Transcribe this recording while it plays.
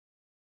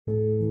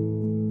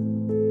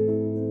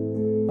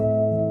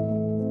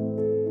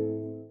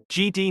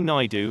G.D.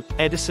 Naidu,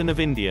 Edison of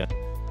India.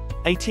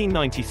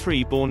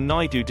 1893-born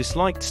Naidu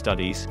disliked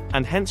studies,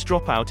 and hence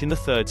drop out in the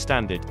third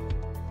standard.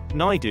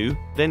 Naidu,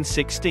 then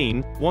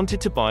 16, wanted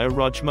to buy a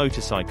Rudge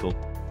motorcycle.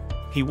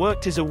 He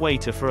worked as a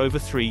waiter for over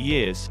 3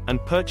 years,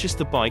 and purchased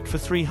the bike for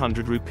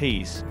 300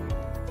 rupees.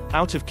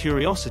 Out of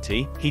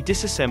curiosity, he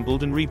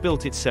disassembled and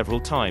rebuilt it several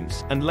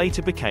times, and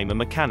later became a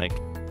mechanic.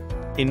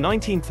 In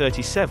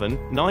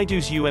 1937,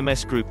 Naidu's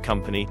UMS Group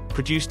company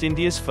produced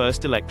India's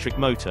first electric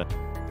motor.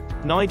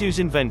 Naidu's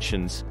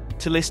inventions,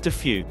 to list a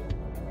few: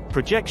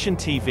 projection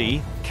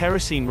TV,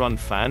 kerosene-run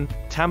fan,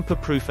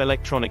 tamper-proof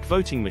electronic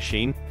voting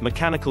machine,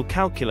 mechanical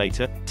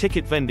calculator,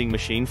 ticket vending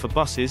machine for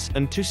buses,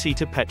 and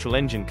two-seater petrol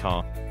engine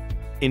car.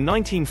 In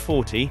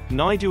 1940,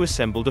 Naidu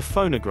assembled a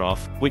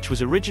phonograph, which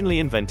was originally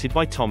invented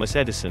by Thomas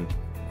Edison.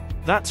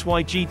 That's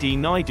why G.D.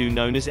 Naidu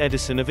known as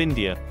Edison of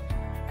India.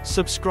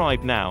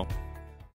 Subscribe now.